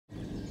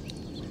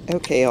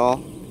Okay,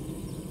 all.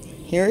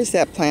 Here's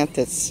that plant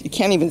that's, you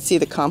can't even see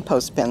the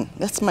compost bin.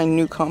 That's my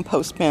new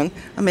compost bin.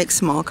 I make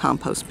small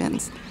compost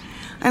bins.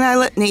 And I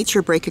let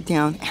nature break it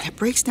down, and it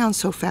breaks down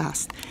so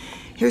fast.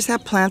 Here's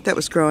that plant that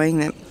was growing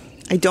that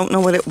I don't know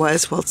what it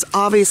was. Well, it's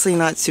obviously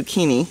not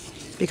zucchini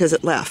because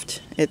it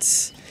left.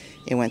 It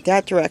went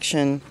that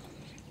direction.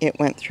 It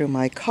went through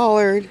my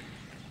collard.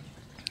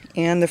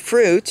 And the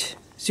fruit,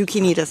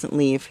 zucchini doesn't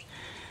leave,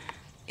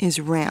 is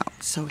round.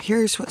 So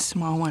here's what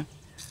small one.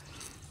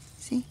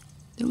 See?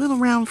 The little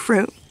round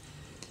fruit.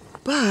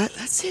 But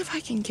let's see if I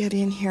can get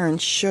in here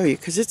and show you,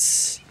 because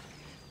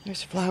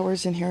there's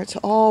flowers in here. It's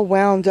all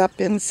wound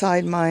up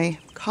inside my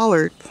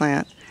collard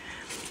plant.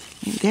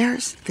 And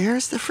there's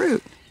the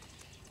fruit.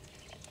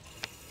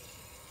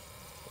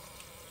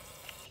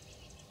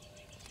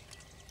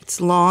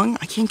 It's long.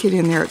 I can't get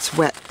in there. It's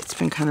wet. It's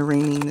been kind of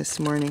raining this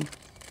morning.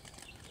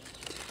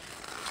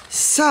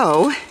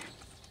 So,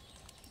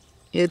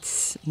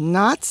 it's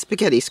not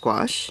spaghetti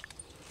squash.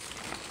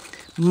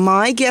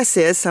 My guess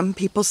is, some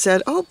people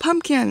said, oh,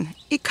 pumpkin.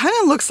 It kind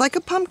of looks like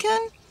a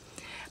pumpkin,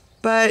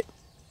 but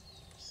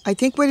I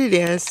think what it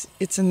is,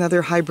 it's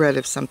another hybrid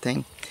of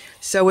something.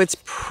 So it's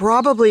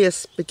probably a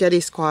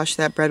spaghetti squash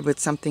that bred with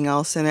something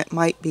else, and it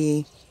might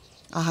be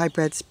a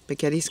hybrid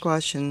spaghetti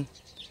squash and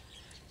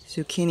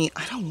zucchini.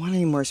 I don't want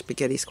any more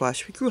spaghetti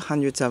squash. We grew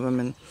hundreds of them,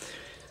 and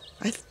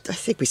I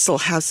think we still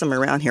have some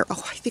around here.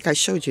 Oh, I think I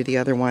showed you the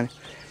other one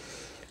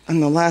on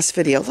the last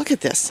video. Look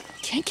at this.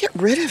 Can't get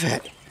rid of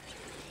it.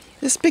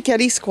 This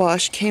spaghetti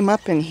squash came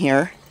up in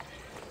here,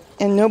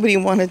 and nobody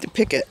wanted to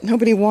pick it.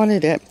 Nobody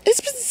wanted it.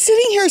 It's been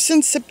sitting here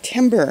since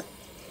September.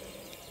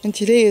 And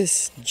today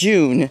is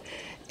June,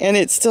 and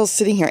it's still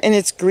sitting here. And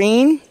it's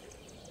green.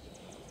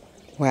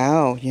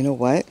 Wow, you know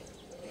what?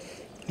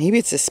 Maybe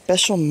it's a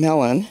special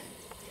melon,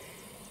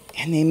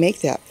 and they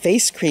make that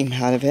face cream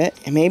out of it.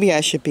 And maybe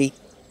I should be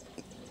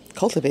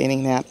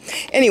cultivating that.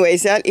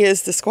 Anyways, that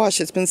is the squash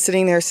that's been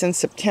sitting there since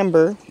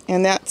September.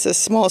 And that's a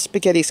small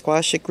spaghetti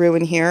squash that grew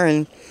in here,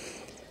 and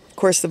of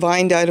course the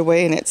vine died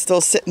away, and it's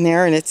still sitting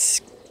there, and it's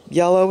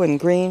yellow and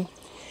green.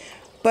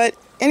 But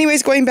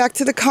anyways, going back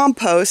to the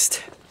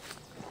compost,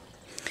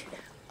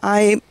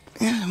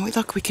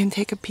 look, we can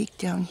take a peek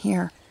down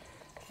here.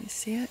 You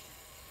see it?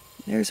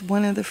 There's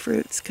one of the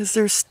fruits, because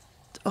there's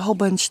a whole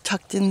bunch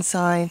tucked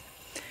inside.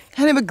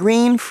 Kind of a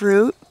green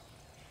fruit,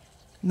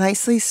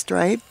 nicely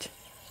striped.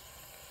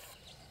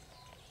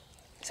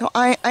 So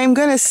I'm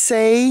going to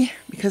say,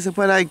 because of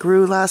what I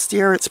grew last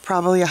year, it's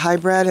probably a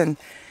hybrid. And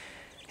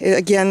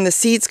again, the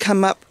seeds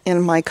come up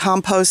in my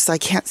compost. I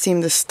can't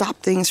seem to stop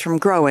things from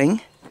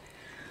growing.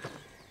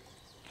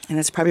 And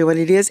that's probably what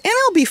it is. And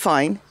it'll be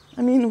fine.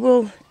 I mean,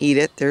 we'll eat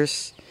it.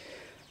 There's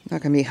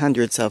not going to be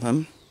hundreds of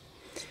them.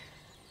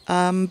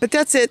 But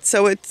that's it.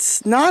 So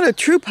it's not a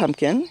true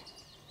pumpkin.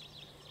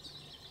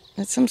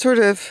 It's some sort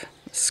of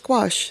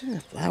squash.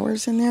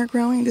 Flowers in there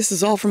growing. This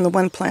is all from the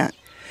one plant.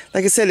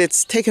 Like I said,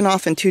 it's taken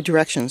off in two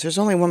directions. There's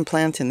only one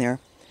plant in there.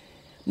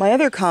 My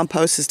other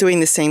compost is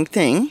doing the same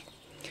thing.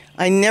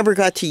 I never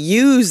got to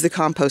use the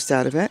compost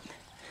out of it.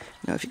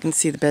 Now, if you can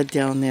see the bed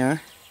down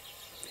there.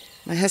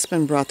 My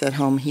husband brought that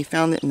home. He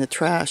found it in the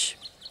trash.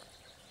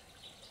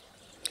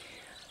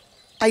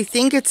 I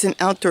think it's an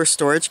outdoor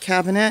storage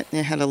cabinet, and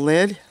it had a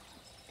lid.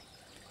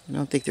 I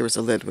don't think there was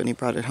a lid when he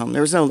brought it home.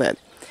 There was no lid.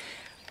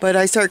 But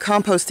I started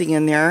composting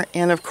in there,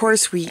 and of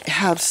course we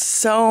have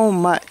so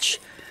much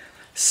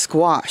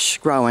squash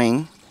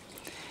growing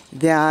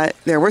that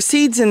there were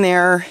seeds in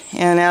there,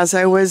 and as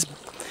I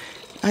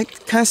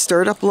kind of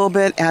stirred up a little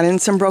bit, add in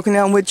some broken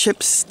down wood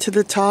chips to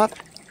the top.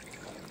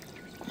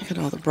 Look at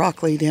all the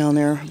broccoli down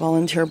there,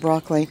 volunteer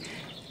broccoli.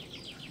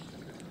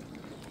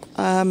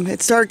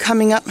 It started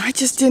coming up. I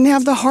just didn't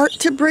have the heart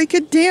to break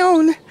it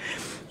down.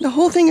 The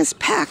whole thing is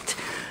packed.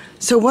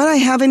 So what I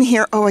have in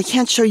here, oh, I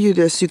can't show you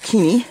the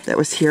zucchini that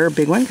was here, a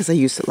big one, because I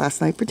used it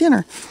last night for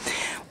dinner.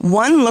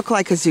 One looked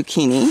like a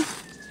zucchini.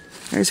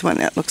 There's one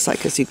that looks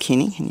like a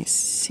zucchini. Can you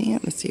see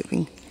it? Let's see if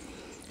we can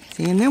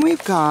see. And then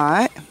we've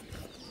got,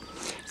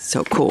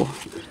 so cool.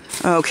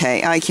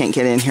 Okay, I can't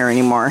get in here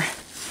anymore.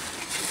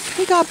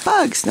 We got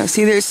bugs. Now,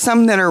 see, there's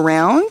some that are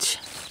round,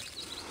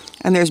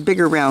 and there's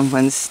bigger round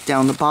ones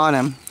down the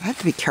bottom. I have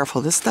to be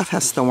careful. This stuff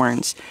has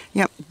thorns.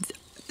 Yep,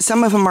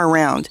 some of them are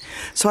round.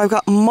 So I've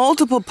got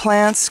multiple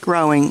plants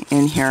growing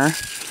in here.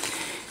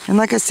 And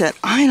like I said,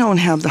 I don't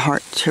have the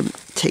heart to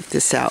take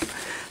this out.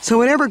 So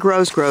whatever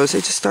grows, grows. I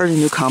just started a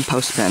new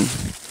compost bin.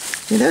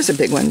 Yeah, there's a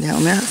big one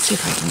down there. Let's see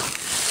if I can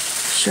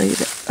show you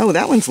that. Oh,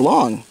 that one's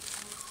long.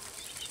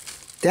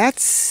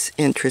 That's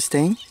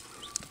interesting.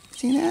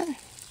 See that?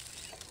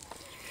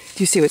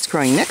 Do you see what's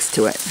growing next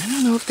to it? I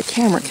don't know if the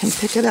camera can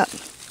pick it up.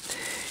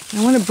 I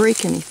don't want to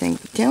break anything.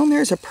 But down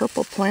there's a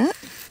purple plant.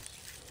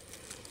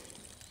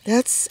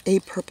 That's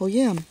a purple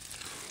yam.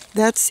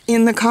 That's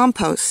in the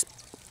compost.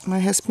 My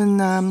husband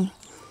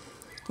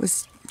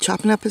was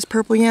chopping up his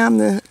purple yam,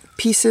 the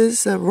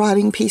pieces, the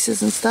rotting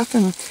pieces and stuff,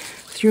 and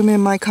threw them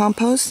in my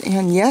compost.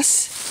 And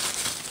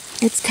yes,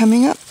 it's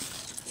coming up.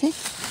 See?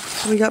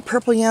 So we got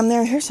purple yam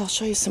there. I'll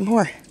show you some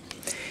more.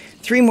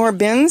 3 more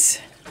bins.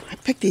 I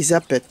picked these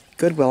up at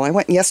Goodwill. I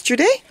went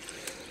yesterday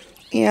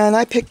and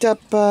I picked up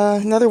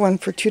another one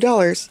for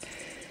 $2.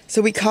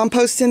 So we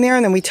compost in there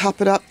and then we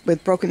top it up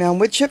with broken down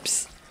wood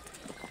chips.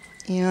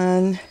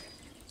 And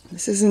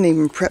this isn't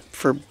even prepped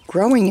for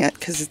growing yet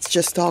because it's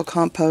just all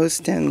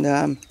compost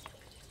and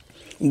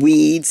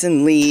weeds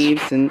and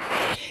leaves and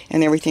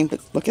everything.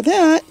 But look at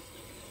that.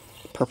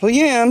 Purple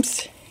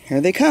yams.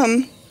 Here they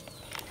come.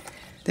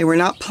 They were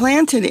not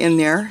planted in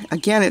there.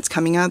 Again, it's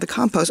coming out of the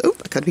compost. Oh,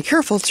 I gotta be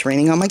careful. It's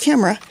raining on my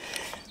camera.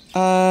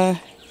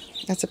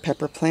 That's a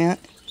pepper plant.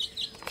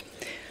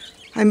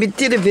 I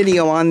did a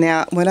video on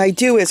that. What I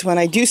do is when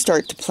I do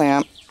start to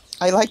plant,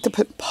 I like to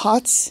put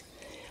pots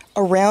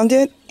around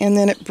it, and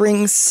then it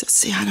brings,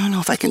 see, I don't know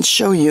if I can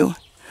show you.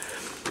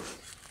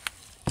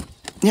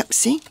 Yep,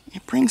 see?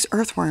 It brings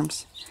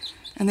earthworms.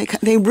 And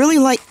they really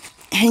like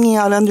hanging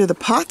out under the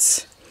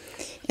pots,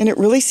 and it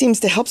really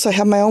seems to help. So I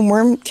have my own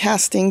worm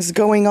castings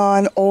going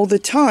on all the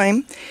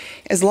time.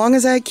 As long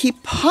as I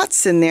keep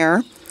pots in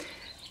there,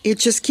 it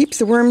just keeps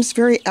the worms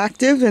very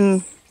active,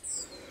 and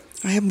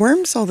I have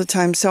worms all the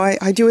time, so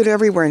I do it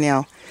everywhere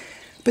now.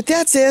 But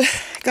that's it.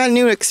 Got a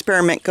new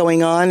experiment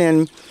going on,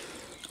 and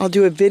I'll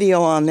do a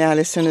video on that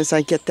as soon as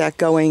I get that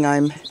going.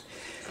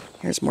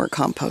 Here's more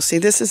compost. See,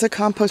 this is a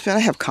compost bin. I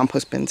have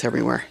compost bins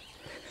everywhere.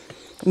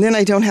 And then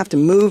I don't have to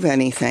move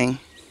anything.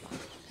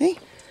 Hey,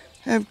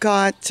 I've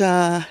got,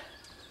 I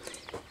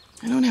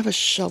don't have a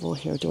shovel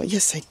here, do I?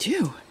 Yes, I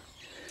do.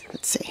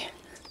 Let's see.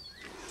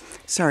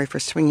 Sorry for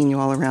swinging you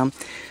all around.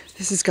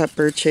 This has got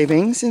bird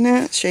shavings in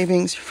it,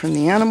 shavings from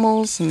the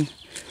animals, and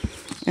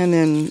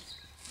then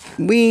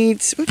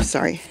weeds. Oops,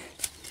 sorry.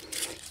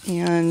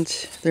 And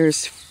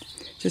there's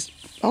just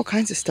all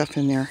kinds of stuff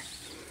in there.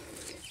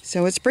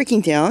 So it's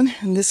breaking down,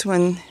 and this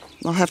one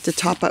I'll have to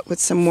top up with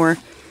some more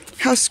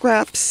house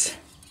scraps.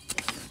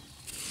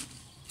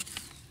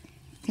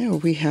 Yeah,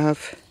 we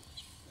have,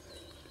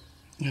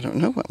 I don't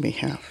know what we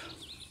have.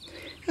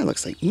 It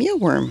looks like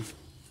mealworm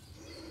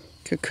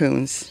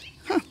cocoons.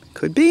 Huh,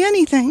 could be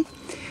anything.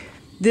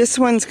 This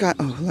one's got,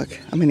 oh look,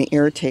 I'm going to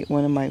irritate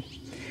one of my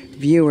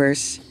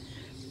viewers.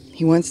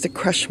 He wants to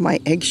crush my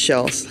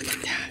eggshells. Look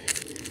at that.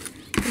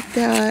 Look at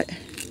that.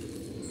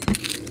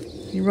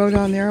 He wrote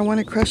on there, I want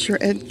to crush your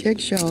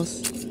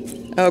eggshells.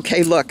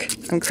 Okay, look,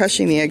 I'm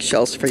crushing the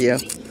eggshells for you.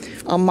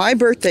 On my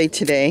birthday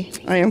today,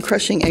 I am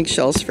crushing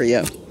eggshells for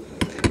you.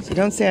 So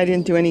don't say I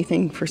didn't do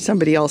anything for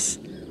somebody else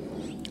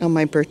on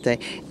my birthday.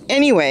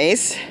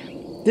 Anyways,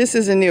 this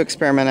is a new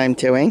experiment I'm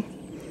doing.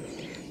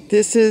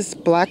 This is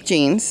black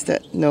jeans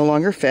that no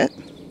longer fit.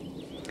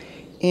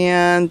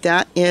 And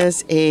that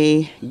is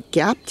a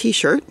Gap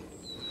t-shirt.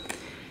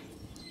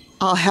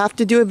 I'll have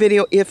to do a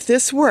video if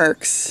this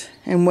works.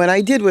 And what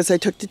I did was I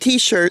took the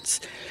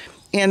t-shirts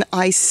and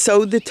I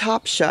sewed the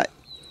top shut.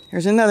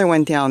 There's another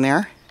one down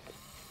there.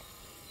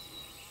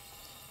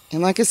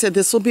 And like I said,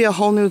 this will be a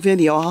whole new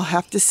video. I'll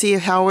have to see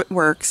how it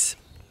works.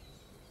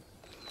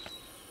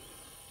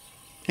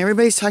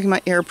 Everybody's talking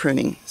about air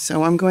pruning,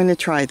 so I'm going to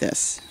try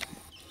this.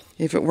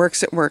 If it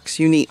works, it works.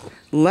 You need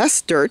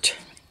less dirt,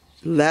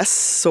 less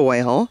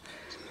soil,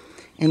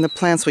 and the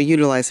plants will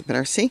utilize it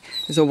better. See,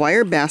 there's a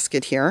wire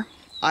basket here.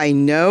 I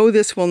know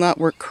this will not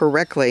work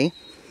correctly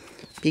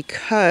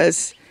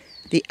because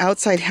the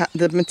outside,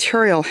 the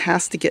material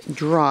has to get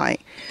dry.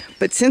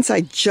 But since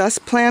I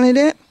just planted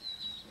it,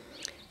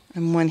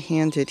 I'm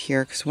one-handed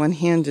here because one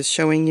hand is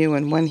showing you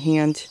and one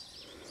hand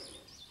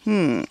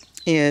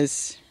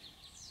is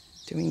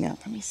doing that.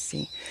 Let me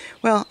see.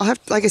 Well, I'll have,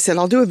 like I said,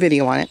 I'll do a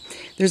video on it.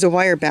 There's a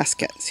wire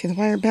basket. See the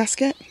wire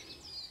basket?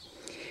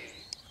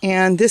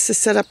 And this is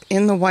set up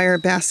in the wire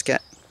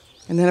basket.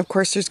 And then, of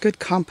course, there's good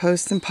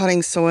compost and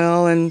potting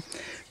soil and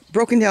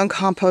broken down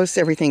compost.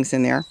 Everything's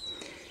in there.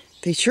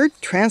 They sure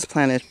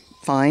transplanted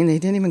fine. They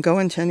didn't even go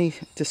into any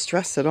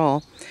distress at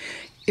all.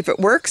 If it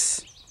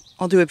works,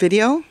 I'll do a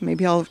video.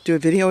 Maybe I'll do a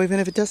video even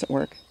if it doesn't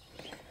work.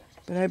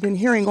 But I've been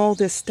hearing all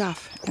this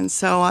stuff. And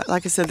so,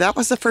 like I said, that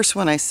was the first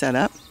one I set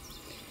up.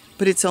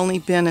 But it's only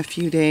been a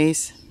few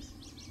days.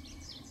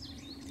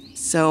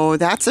 So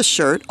that's a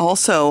shirt.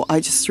 Also, I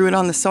just threw it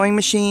on the sewing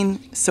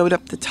machine, sewed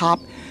up the top.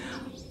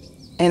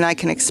 And I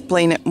can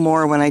explain it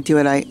more when I do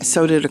it. I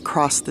sewed it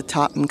across the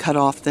top and cut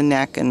off the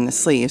neck and the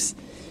sleeves.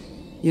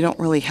 You don't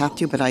really have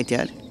to, but I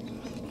did.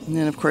 And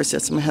then, of course,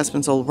 that's my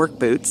husband's old work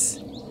boots.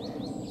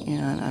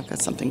 And I've got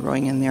something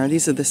growing in there.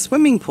 These are the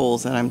swimming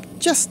pools that I'm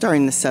just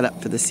starting to set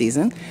up for the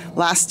season.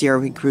 Last year,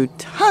 we grew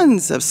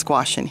tons of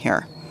squash in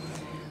here.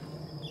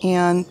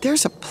 And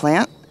there's a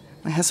plant.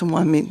 My husband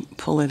wanted me to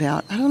pull it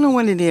out. I don't know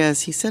what it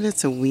is. He said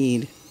it's a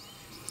weed.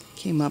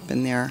 Came up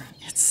in there.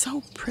 It's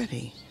so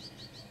pretty.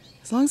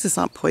 As long as it's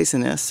not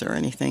poisonous or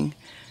anything.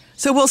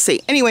 So we'll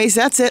see. Anyways,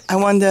 that's it. I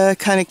wanted to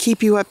kind of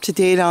keep you up to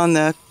date on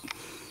the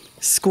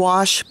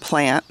squash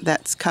plant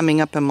that's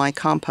coming up in my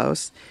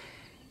compost.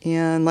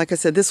 And like I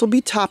said, this will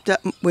be topped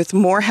up with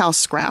more house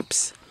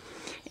scraps.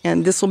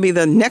 And this will be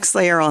the next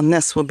layer on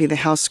this will be the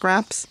house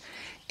scraps.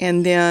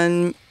 And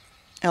then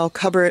I'll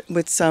cover it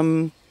with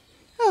some,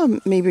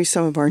 maybe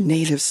some of our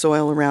native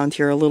soil around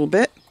here a little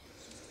bit.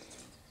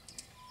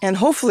 And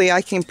hopefully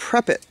I can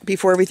prep it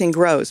before everything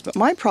grows. But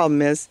my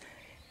problem is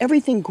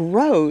everything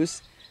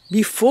grows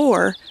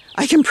before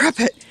I can prep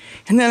it.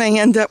 And then I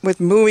end up with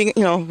moving,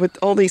 with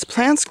all these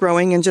plants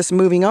growing and just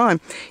moving on.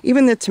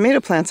 Even the tomato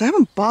plants, I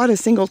haven't bought a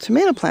single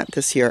tomato plant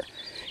this year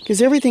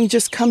because everything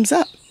just comes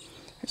up.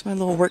 There's my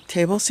little work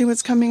table. See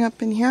what's coming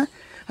up in here?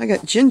 I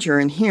got ginger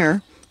in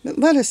here, but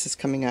lettuce is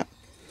coming up.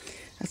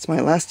 That's my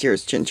last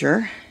year's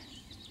ginger.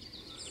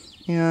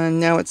 And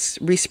now it's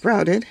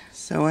resprouted.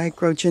 So I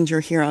grow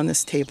ginger here on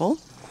this table.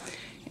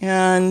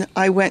 And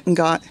I went and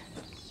got,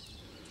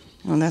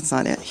 oh, that's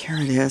not it. Here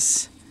it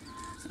is.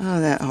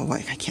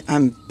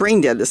 I'm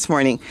brain dead this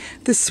morning.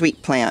 This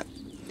sweet plant.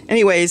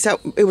 Anyways,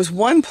 it was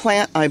one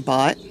plant I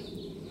bought.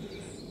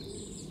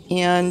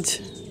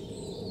 And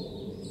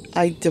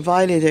I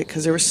divided it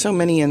because there were so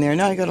many in there.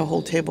 Now I got a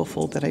whole table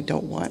full that I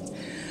don't want.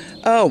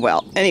 Oh,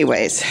 well,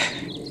 anyways.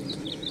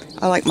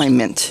 I like my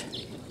mint.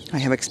 I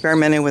have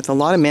experimented with a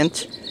lot of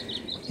mint.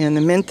 And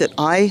the mint that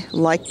I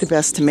like the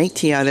best to make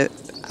tea out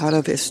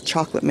of is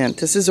chocolate mint.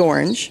 This is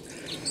orange.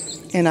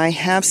 And I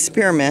have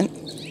spearmint.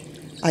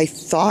 I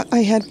thought I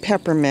had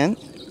peppermint,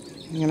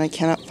 and I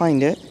cannot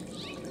find it.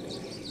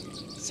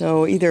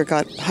 So either it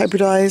got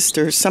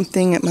hybridized or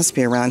something. It must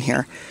be around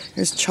here.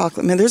 There's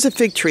chocolate mint. There's a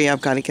fig tree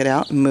I've got to get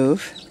out and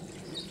move.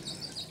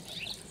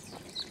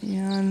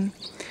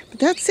 But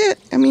that's it.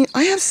 I mean,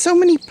 I have so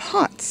many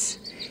pots.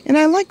 And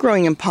I like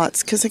growing in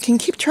pots because I can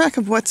keep track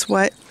of what's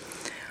what.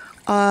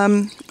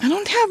 I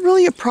don't have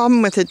really a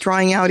problem with it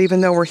drying out,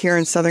 even though we're here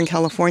in Southern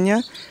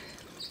California.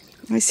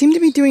 I seem to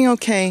be doing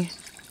okay.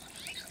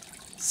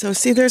 So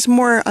see, there's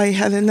more. I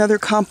had another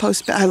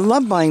compost bin. I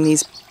love buying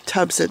these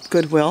tubs at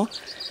Goodwill.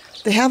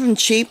 They have them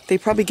cheap. They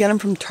probably get them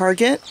from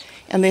Target,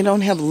 and they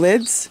don't have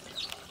lids.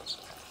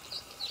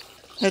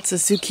 That's a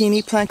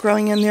zucchini plant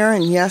growing in there,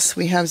 and yes,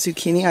 we have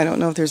zucchini. I don't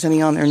know if there's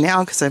any on there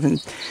now because I've been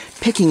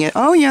picking it.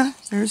 Oh yeah,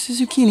 there's a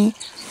zucchini.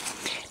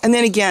 And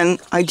then again,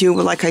 I do,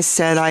 like I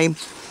said, I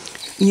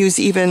use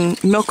even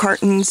milk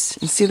cartons.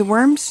 And see the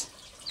worms?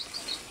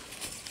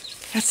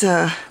 That's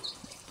a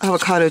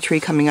avocado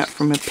tree coming up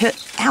from a pit.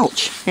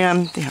 Ouch!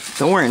 And they have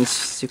thorns,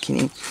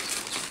 zucchini.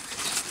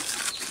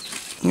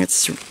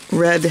 It's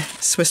red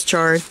Swiss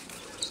chard.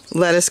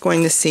 Lettuce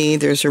going to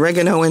seed. There's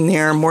oregano in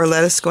there. More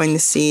lettuce going to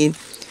seed.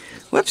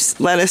 Whoops,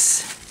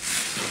 lettuce.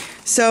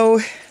 So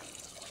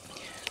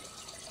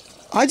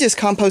I just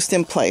compost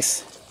in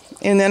place.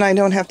 And then I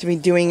don't have to be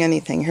doing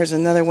anything. Here's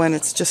another one.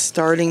 It's just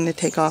starting to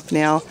take off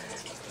now.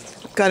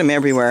 I've got them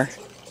everywhere,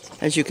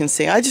 as you can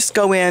see. I just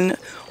go in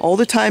all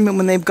the time, and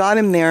when they've got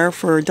them there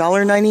for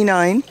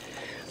 $1.99,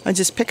 I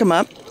just pick them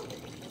up.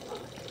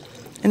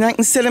 And I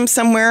can sit them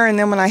somewhere, and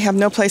then when I have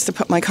no place to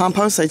put my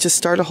compost, I just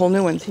start a whole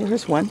new one.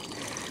 Here's one.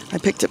 I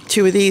picked up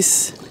 2 of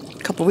these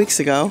a couple weeks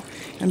ago.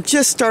 I'm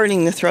just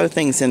starting to throw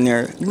things in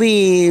there.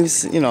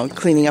 Leaves,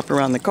 cleaning up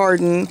around the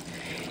garden.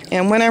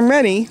 And when I'm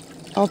ready,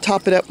 I'll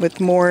top it up with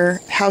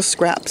more house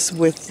scraps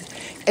with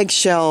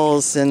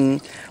eggshells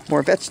and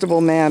more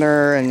vegetable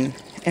matter and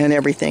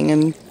everything.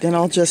 And then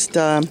I'll just,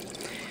 I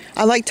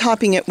like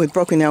topping it with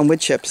broken down wood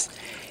chips.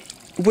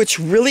 What's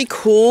really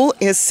cool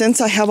is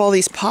since I have all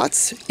these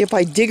pots, if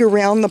I dig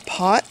around the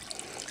pot,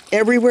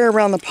 everywhere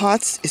around the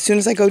pots, as soon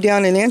as I go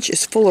down an inch,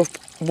 it's full of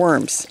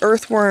worms,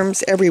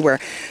 earthworms everywhere.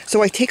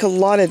 So I take a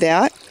lot of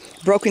that,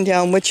 broken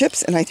down wood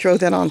chips, and I throw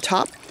that on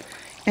top.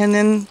 And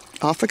then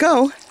off I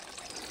go.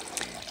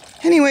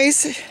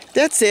 Anyways,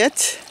 that's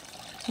it.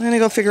 I'm going to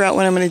go figure out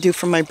what I'm going to do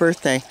for my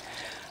birthday.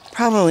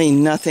 Probably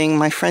nothing.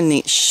 My friend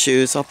needs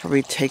shoes. I'll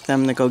probably take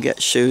them to go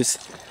get shoes.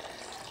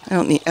 I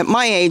don't need, at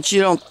my age, I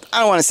don't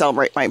want to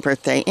celebrate my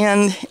birthday.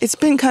 And it's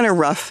been kind of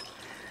rough.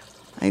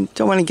 I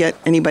don't want to get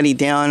anybody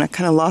down. I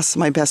kind of lost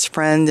my best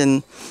friend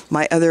and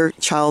my other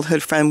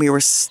childhood friend. We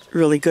were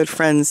really good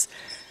friends.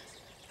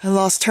 I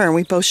lost her and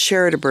we both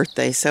shared a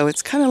birthday. So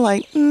it's kind of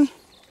like,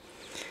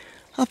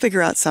 I'll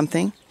figure out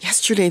something.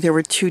 Yesterday there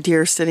were 2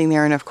 deer sitting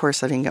there, and of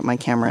course I didn't get my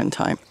camera in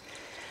time.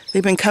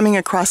 They've been coming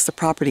across the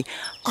property.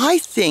 I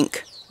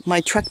think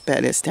my truck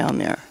bed is down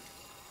there.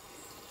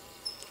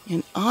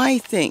 And I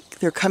think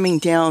they're coming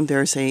down.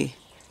 There's a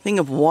thing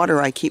of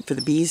water I keep for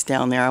the bees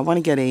down there. I want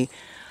to get a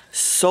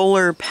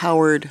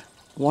solar-powered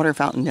water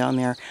fountain down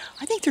there.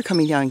 I think they're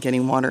coming down and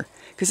getting water.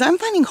 Because I'm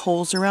finding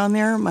holes around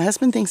there. My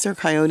husband thinks they're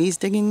coyotes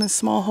digging the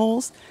small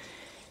holes.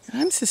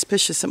 And I'm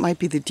suspicious it might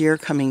be the deer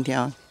coming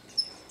down.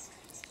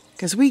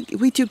 Because we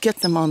do get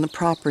them on the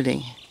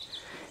property.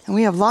 And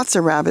we have lots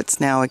of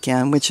rabbits now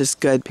again, which is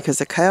good because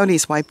the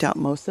coyotes wiped out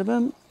most of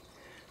them.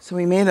 So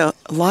we made a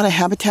lot of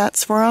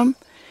habitats for them.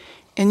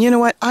 And you know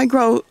what?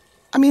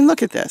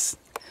 Look at this.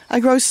 I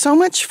grow so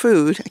much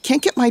food. I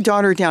can't get my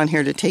daughter down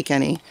here to take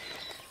any.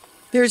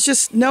 There's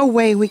just no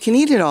way we can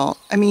eat it all.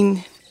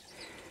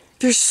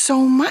 There's so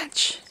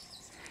much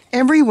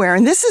everywhere.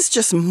 And this is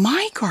just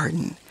my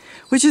garden,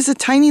 which is a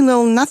tiny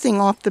little nothing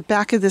off the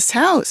back of this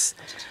house.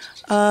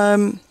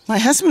 My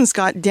husband's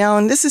got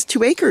down, this is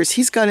 2 acres.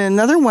 He's got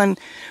another one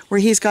where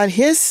he's got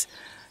his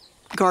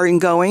garden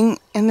going,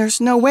 and there's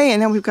no way.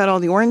 And then we've got all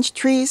the orange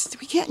trees.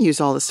 We can't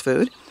use all this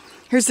food.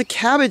 Here's the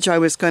cabbage I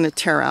was going to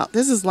tear out.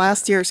 This is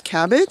last year's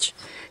cabbage,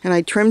 and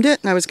I trimmed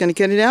it, and I was going to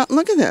get it out. And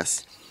look at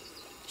this.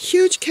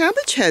 Huge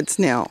cabbage heads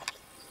now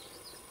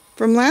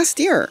from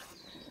last year.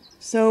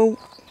 So,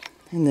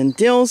 and then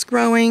dill's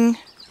growing.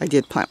 I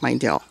did plant my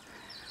dill.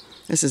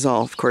 This is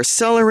all, of course,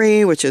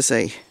 celery, which is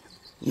a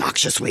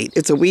noxious weed.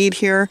 It's a weed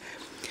here.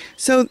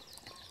 So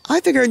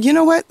I figured, you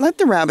know what? Let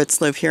the rabbits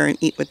live here and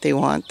eat what they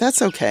want.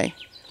 That's okay.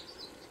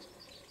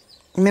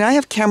 I mean, I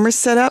have cameras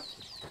set up,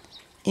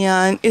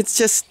 and it's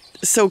just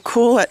so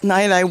cool. At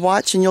night I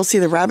watch, and you'll see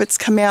the rabbits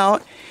come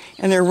out,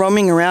 and they're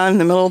roaming around in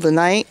the middle of the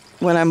night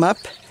when I'm up.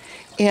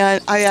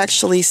 And I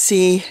actually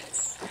see,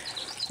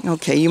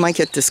 okay, you might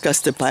get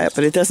disgusted by it,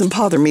 but it doesn't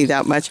bother me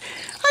that much.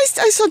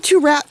 I saw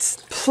 2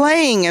 rats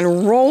playing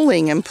and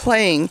rolling and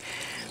playing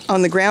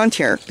on the ground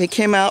here. They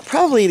came out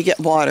probably to get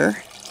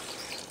water.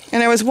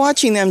 And I was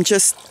watching them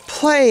just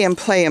play and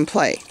play and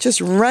play.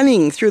 Just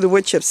running through the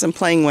wood chips and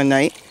playing one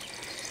night.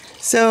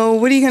 So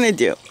what are you going to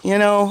do? You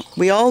know,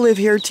 we all live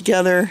here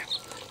together.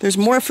 There's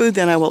more food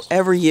than I will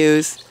ever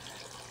use.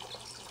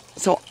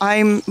 So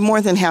I'm more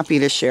than happy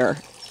to share.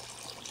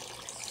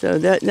 So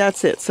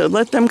that's it. So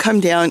let them come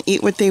down,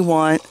 eat what they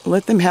want.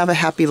 Let them have a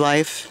happy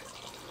life.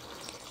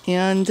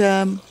 And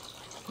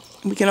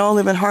we can all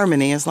live in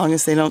harmony as long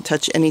as they don't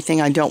touch anything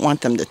I don't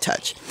want them to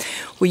touch.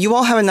 Well, you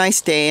all have a nice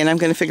day, and I'm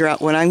going to figure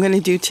out what I'm going to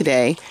do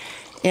today.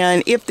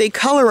 And if they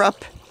color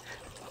up,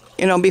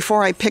 you know,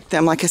 before I pick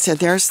them, like I said,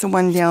 there's the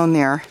one down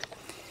there.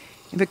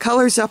 If it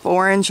colors up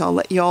orange, I'll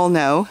let you all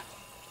know.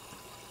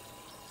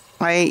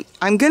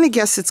 I'm going to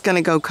guess it's going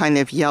to go kind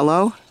of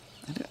yellow.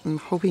 I'm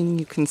hoping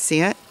you can see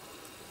it.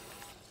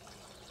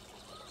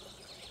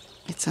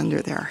 It's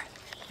under there.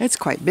 It's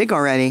quite big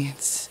already.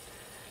 It's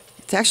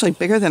actually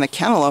bigger than a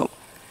cantaloupe.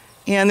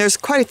 And there's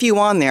quite a few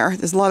on there.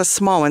 There's a lot of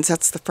small ones.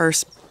 That's the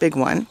first big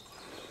one.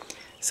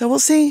 So we'll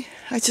see.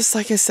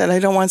 Like I said, I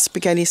don't want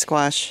spaghetti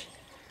squash.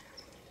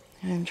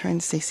 I'm trying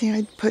to see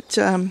I put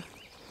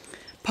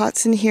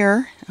pots in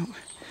here. Oh,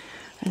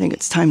 I think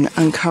it's time to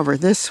uncover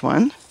this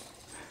one.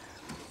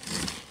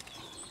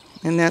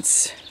 And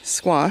that's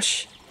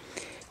squash.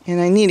 And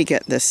I need to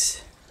get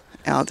this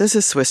out. This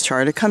is Swiss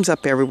chard. It comes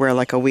up everywhere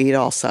like a weed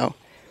also.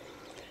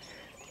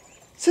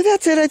 So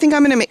that's it. I think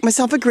I'm going to make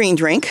myself a green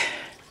drink.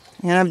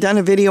 And I've done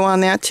a video on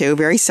that too.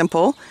 Very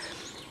simple.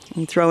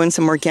 And throw in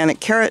some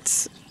organic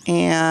carrots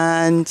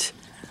and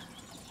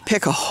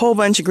pick a whole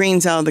bunch of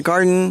greens out of the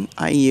garden.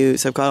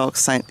 I've got all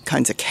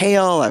kinds of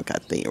kale. I've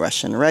got the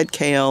Russian red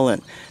kale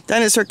and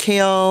dinosaur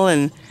kale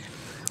and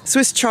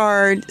Swiss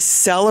chard,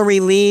 celery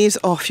leaves.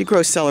 Oh, if you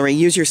grow celery,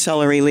 use your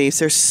celery leaves.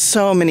 There's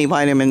so many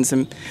vitamins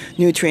and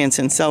nutrients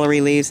in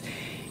celery leaves.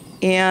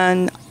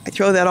 And I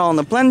throw that all in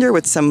the blender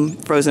with some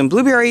frozen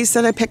blueberries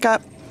that I pick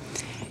up.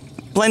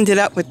 Blend it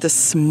up with the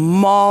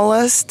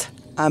smallest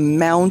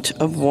amount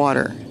of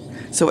water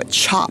so it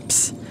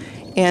chops.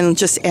 And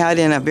just add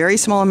in a very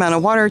small amount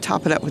of water,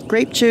 top it up with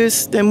grape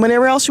juice, then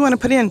whatever else you want to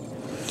put in.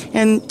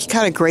 And you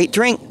got a great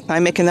drink. I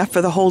make enough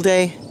for the whole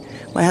day.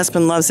 My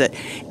husband loves it.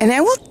 And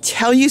I will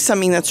tell you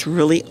something that's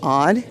really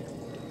odd.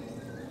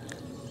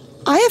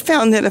 I have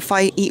found that if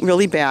I eat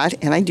really bad,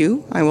 and I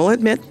do, I will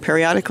admit,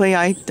 periodically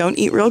I don't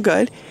eat real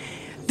good,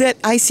 that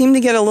I seem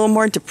to get a little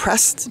more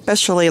depressed,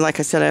 especially,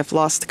 like I said, I've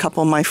lost a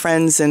couple of my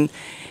friends and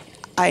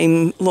I'm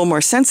a little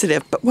more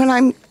sensitive. But when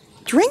I'm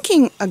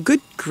drinking a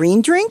good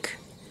green drink,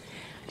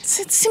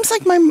 it seems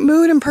like my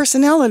mood and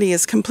personality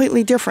is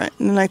completely different.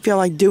 And I feel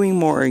like doing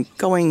more and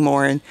going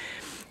more and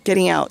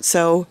getting out.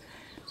 So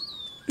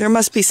there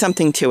must be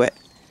something to it.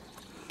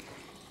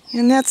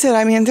 And that's it.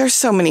 I mean, there's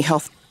so many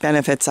health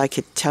benefits I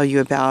could tell you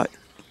about.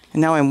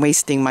 And now I'm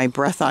wasting my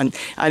breath on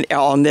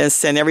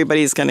this, and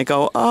everybody's going to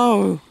go,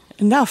 oh,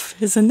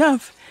 enough is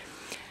enough.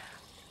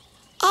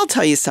 I'll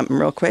tell you something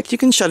real quick. You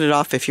can shut it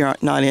off if you're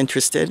not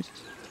interested.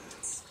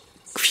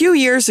 A few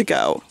years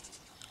ago,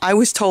 I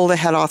was told I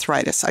had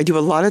arthritis. I do a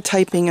lot of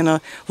typing and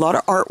a lot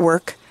of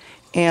artwork,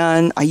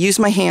 and I use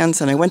my hands,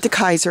 and I went to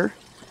Kaiser,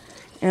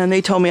 and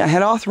they told me I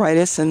had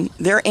arthritis, and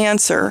their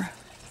answer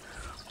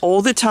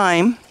all the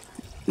time,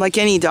 like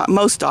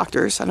most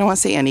doctors, I don't want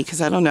to say any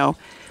because I don't know,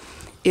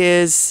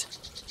 is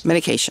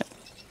medication.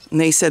 And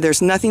they said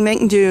there's nothing they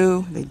can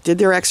do. They did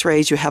their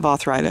x-rays, you have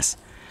arthritis.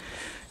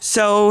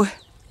 So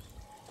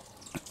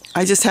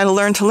I just had to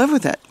learn to live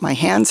with it. My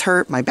hands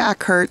hurt, my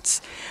back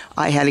hurts.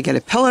 I had to get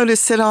a pillow to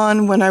sit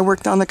on when I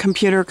worked on the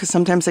computer, because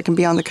sometimes I can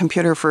be on the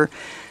computer for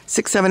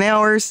 6-7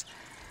 hours,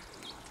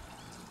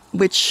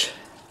 which,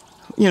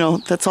 you know,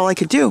 that's all I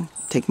could do.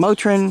 Take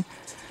Motrin,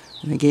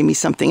 and they gave me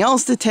something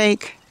else to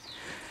take.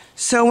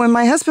 So when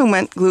my husband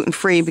went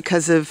gluten-free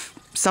because of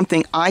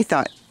something I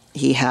thought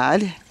he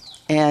had,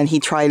 and he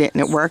tried it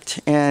and it worked,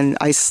 and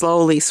I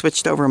slowly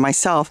switched over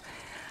myself,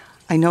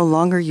 I no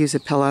longer use a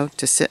pillow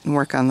to sit and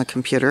work on the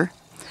computer.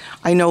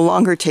 I no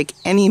longer take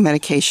any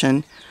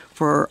medication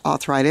for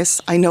arthritis.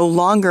 I no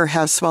longer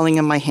have swelling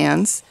in my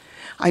hands.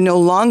 I no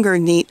longer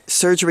need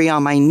surgery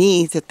on my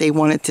knee that they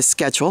wanted to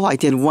schedule. I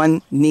did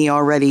one knee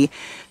already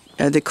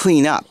to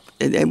clean up.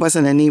 It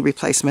wasn't a knee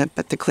replacement,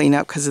 but to clean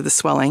up because of the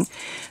swelling.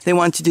 They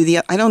wanted to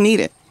do I don't need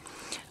it.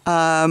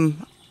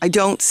 I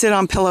don't sit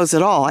on pillows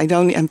at all. I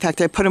don't. In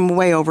fact, I put them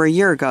away over a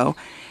year ago,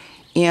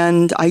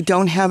 and I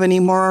don't have any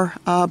more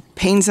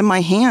pains in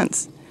my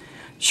hands.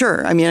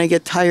 Sure, I mean, I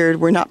get tired.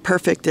 We're not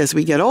perfect as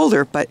we get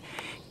older, but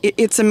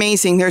it's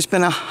amazing. There's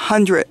been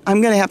 100,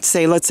 I'm going to have to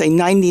say, let's say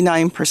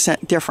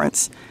 99%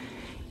 difference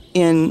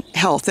in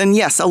health. And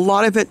yes, a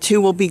lot of it too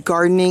will be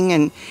gardening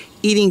and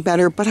eating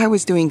better, but I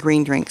was doing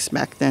green drinks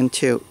back then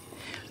too.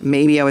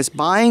 Maybe I was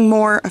buying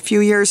more a few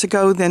years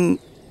ago than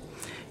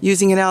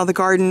using it out of the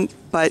garden,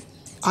 but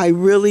I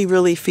really,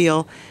 really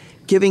feel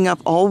giving up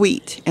all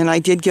wheat, and I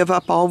did give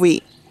up all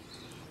wheat,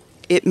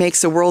 it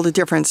makes a world of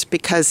difference,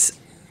 because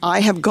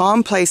I have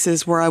gone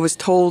places where I was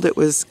told it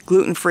was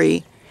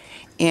gluten-free,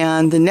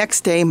 and the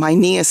next day my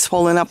knee is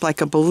swollen up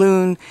like a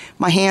balloon,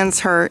 my hands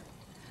hurt,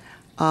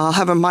 I'll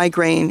have a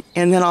migraine,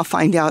 and then I'll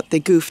find out they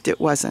goofed, it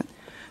wasn't.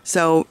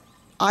 So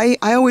I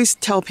always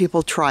tell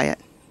people, try it.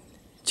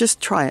 Just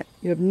try it.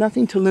 You have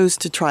nothing to lose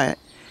to try it.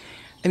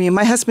 I mean,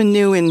 my husband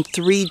knew in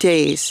 3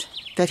 days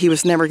that he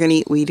was never going to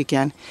eat wheat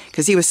again,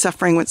 because he was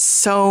suffering with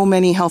so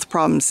many health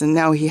problems, and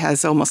now he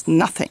has almost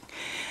nothing.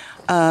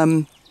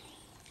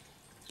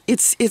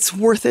 It's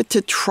worth it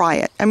to try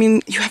it. I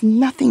mean, you have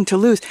nothing to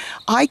lose.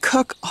 I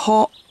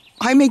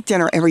make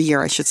dinner every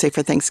year, I should say,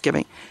 for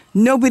Thanksgiving.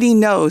 Nobody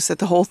knows that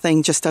the whole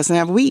thing just doesn't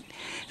have wheat.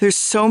 There's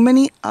so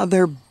many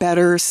other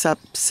better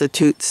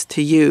substitutes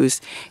to use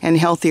and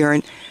healthier.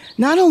 And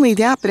not only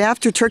that, but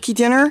after turkey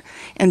dinner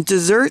and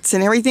desserts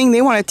and everything,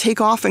 they want to take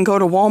off and go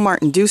to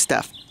Walmart and do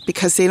stuff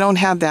because they don't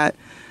have that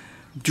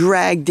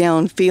dragged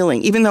down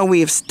feeling. Even though we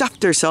have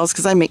stuffed ourselves,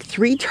 because I make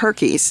 3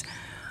 turkeys,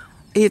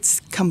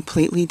 it's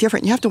completely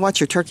different. You have to watch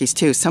your turkeys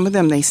too. Some of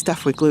them they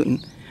stuff with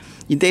gluten.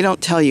 They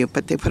don't tell you,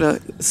 but they put a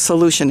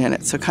solution in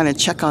it. So kind of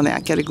check on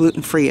that. Get it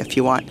gluten-free if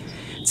you want.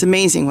 It's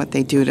amazing what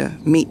they do to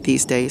meat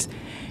these days.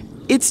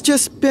 It's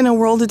just been a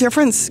world of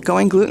difference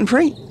going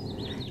gluten-free.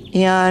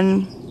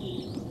 And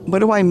what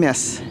do I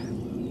miss?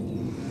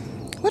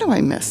 What do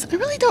I miss? I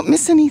really don't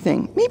miss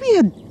anything.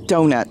 Maybe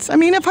donuts. I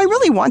mean, if I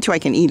really want to, I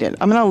can eat it.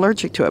 I'm not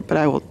allergic to it, but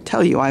I will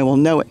tell you, I will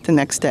know it the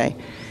next day.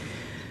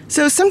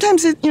 So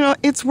sometimes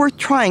it's worth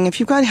trying. If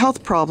you've got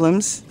health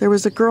problems, there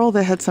was a girl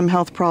that had some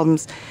health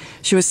problems.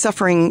 She was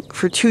suffering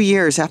for 2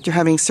 years after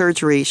having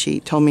surgery.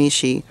 She told me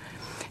she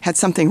had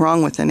something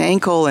wrong with an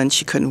ankle and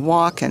she couldn't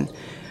walk. And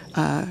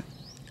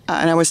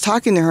I was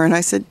talking to her and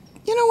I said,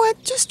 you know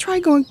what, just try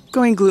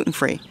going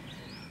gluten-free.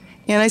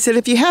 And I said,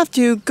 if you have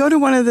to, go to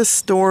one of the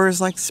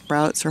stores like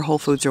Sprouts or Whole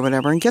Foods or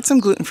whatever and get some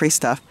gluten-free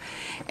stuff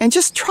and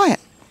just try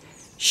it.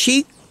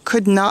 She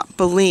could not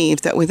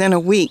believe that within a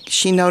week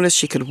she noticed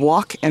she could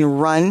walk and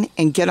run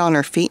and get on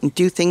her feet and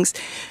do things.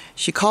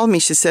 She called me,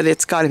 she said,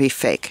 it's got to be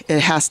fake.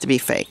 It has to be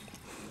fake.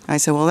 I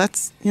said, well,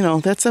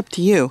 that's up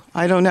to you.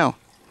 I don't know.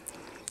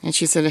 And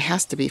she said, it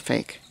has to be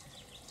fake.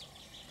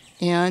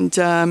 And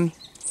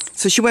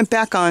so she went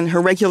back on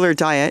her regular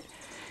diet,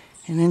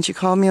 and then she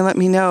called me and let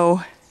me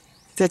know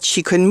that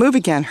she couldn't move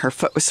again. Her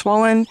foot was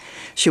swollen.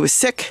 She was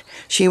sick.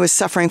 She was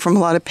suffering from a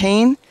lot of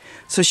pain.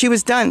 So she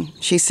was done.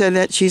 She said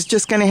that she's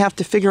just going to have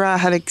to figure out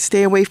how to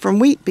stay away from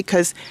wheat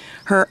because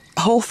her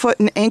whole foot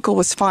and ankle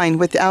was fine.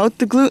 Without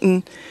the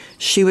gluten,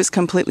 she was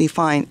completely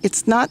fine.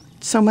 It's not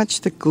so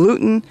much the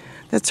gluten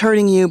that's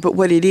hurting you, but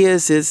what it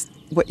is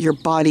what your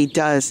body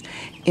does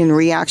in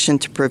reaction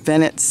to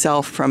prevent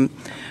itself from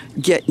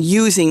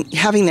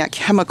having that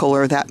chemical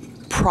or that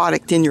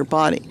product in your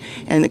body,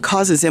 and it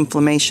causes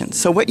inflammation.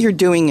 So what you're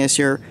doing is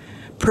you're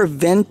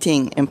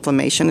preventing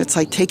inflammation. It's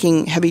like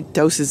taking heavy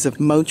doses of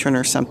Motrin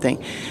or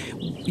something.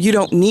 You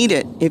don't need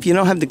it. If you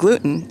don't have the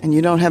gluten and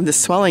you don't have the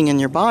swelling in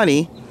your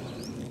body,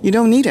 you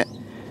don't need it.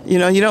 You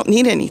don't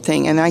need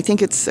anything. And I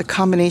think it's a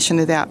combination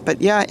of that.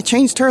 But yeah, it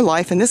changed her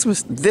life. And this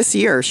was this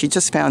year. She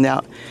just found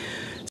out.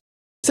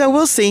 So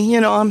we'll see.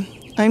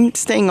 I'm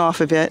staying off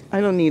of it.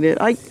 I don't need it.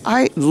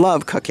 I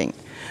love cooking.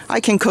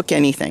 I can cook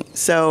anything.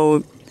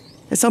 So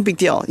it's no big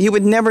deal. You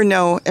would never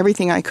know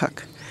everything I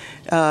cook.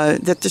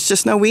 That there's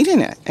just no wheat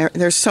in it.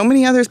 There's so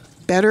many other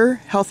better,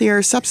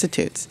 healthier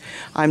substitutes.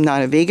 I'm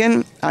not a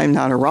vegan. I'm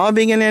not a raw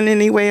vegan in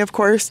any way, of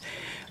course.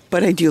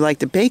 But I do like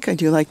to bake. I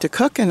do like to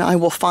cook. And I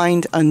will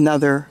find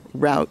another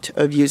route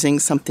of using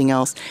something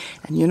else.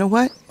 And you know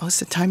what? Most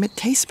of the time it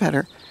tastes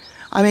better.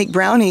 I make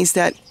brownies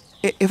that,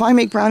 if I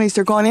make brownies,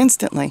 they're gone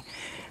instantly.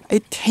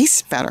 It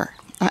tastes better.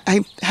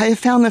 I have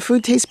found the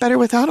food tastes better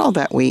without all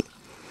that wheat.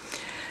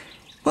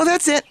 Well,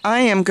 that's it. I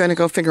am going to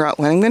go figure out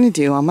what I'm going to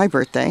do on my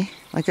birthday.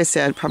 Like I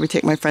said, probably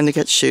take my friend to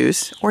get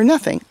shoes or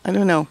nothing. I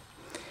don't know.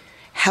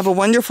 Have a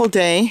wonderful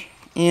day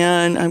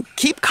and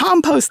keep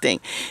composting.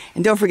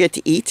 And don't forget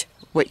to eat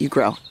what you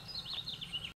grow.